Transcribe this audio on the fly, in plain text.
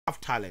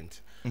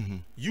talent.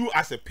 You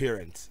as a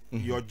parent,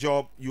 your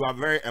job, you are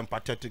very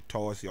empathetic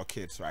towards your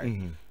kids, right?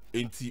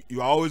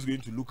 You are always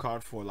going to look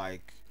out for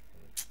like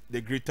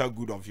the greater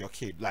good of your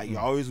kid. Like you're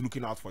always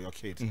looking out for your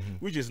kids,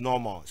 which is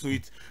normal. So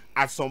it's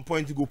at some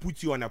point it will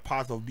put you on a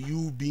path of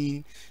you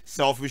being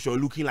selfish or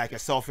looking like a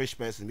selfish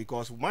person,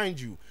 because mind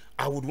you,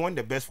 I would want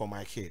the best for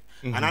my kid.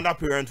 Another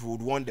parent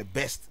would want the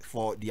best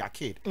for their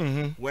kid.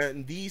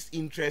 When these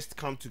interests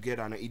come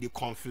together and they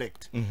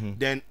conflict,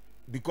 then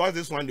because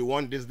this one they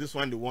want this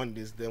one they want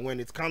this, then when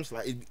it comes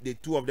like the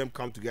two of them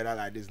come together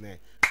like this,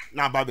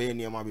 now baby,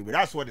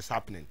 that's what is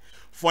happening.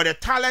 For the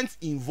talent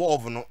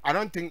involved, no, I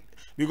don't think,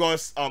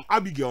 because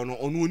Abigail no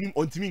on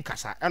Timin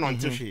Kasa and on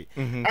Tishi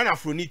and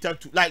Afronita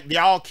too, like they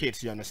are all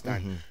kids, you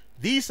understand.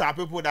 These are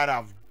people that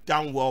have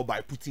done well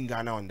by putting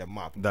Ghana on the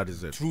map. That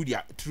is it. Through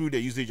the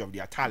usage of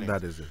their talent.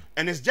 That is it.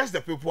 And it's just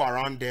the people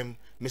around them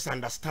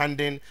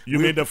misunderstanding. You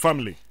mean the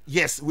family?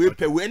 Yes, we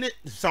pay when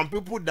some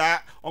people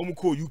that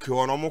omko UK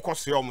or omko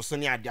say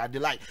omusoni they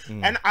like.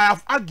 And I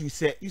have argued,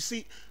 say, you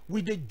see,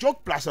 with the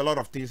joke plus a lot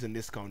of things in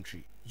this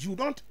country, you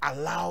don't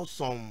allow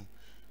some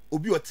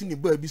obi or tiny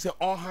boy be say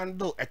all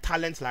handle a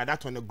talent like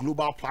that on a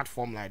global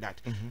platform like that.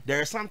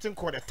 There is something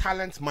called a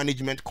talent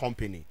management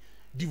company,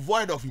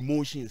 devoid of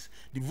emotions,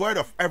 devoid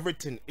of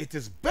everything. It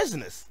is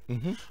business.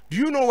 Do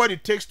you know what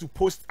it takes to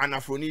post an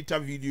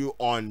Afronita video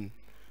on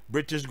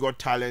British Got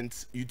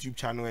Talent YouTube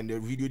channel, and the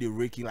video they're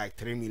raking like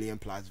 3 million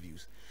plus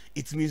views?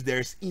 It means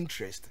there's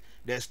interest,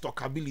 there's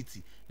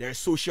talkability, there's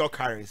social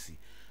currency.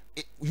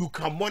 You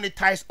can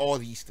monetize all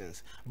these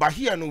things. But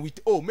here, no,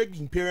 with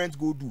making parents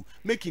go do,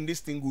 making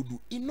this thing go do,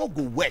 it no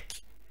go work.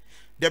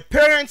 The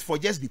parents for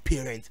just be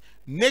parents,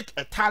 make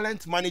a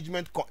talent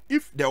management.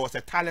 If there was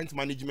a talent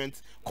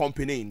management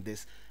company in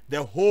this,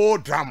 the whole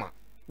drama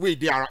where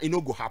they are, it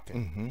no go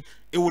happen.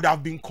 It would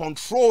have been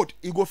controlled.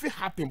 It go fit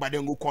happen, but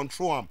then go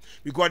control them,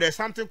 because there's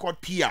something called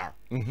PR.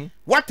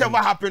 Whatever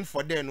happened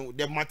for them,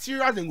 the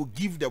materials they go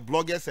give the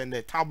bloggers and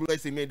the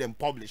tabloids they made them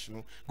publish,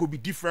 go be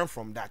different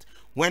from that.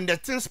 When the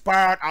thing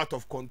spiraled out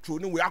of control,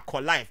 no, we are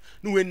called life,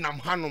 no, we nam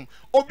hanum,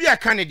 obi a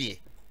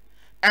candidate.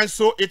 And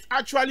so it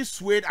actually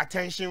swayed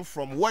attention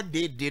from what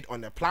they did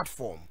on the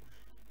platform.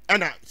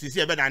 And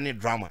see, better than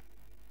drama.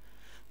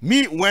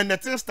 Me, when the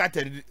thing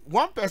started,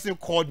 one person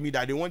called me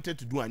that they wanted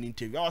to do an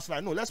interview. I was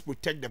like, no, let's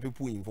protect the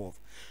people involved.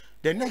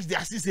 The next day,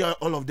 I see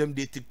all of them,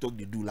 they TikTok,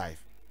 they do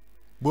live.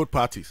 Both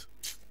parties.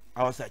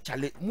 I was like,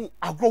 Charlie,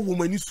 I grow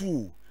woman is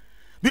fool.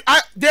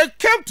 They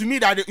came to me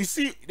that you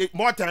see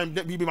more time.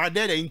 My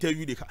dad they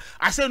interview.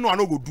 I said no, I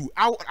no go do.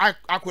 I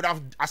could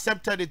have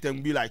accepted it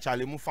and be like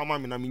Charlie, but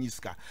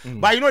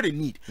you know the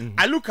need.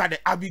 I look at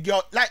the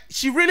Abigail, like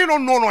she really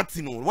don't know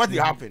nothing. What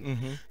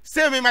happened?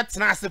 Say me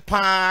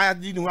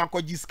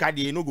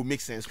no go make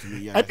sense to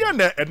me. At the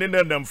end, and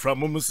then them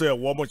from say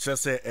woman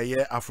just say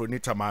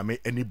Afronita mame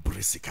any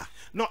brisika.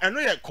 No, I know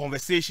your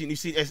conversation. You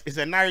see, it's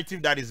a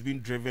narrative that is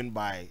being driven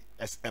by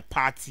a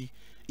party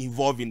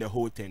involved in the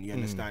whole thing, you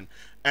understand?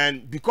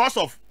 And because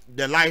of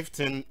the life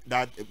thing,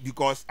 that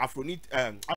because Afronita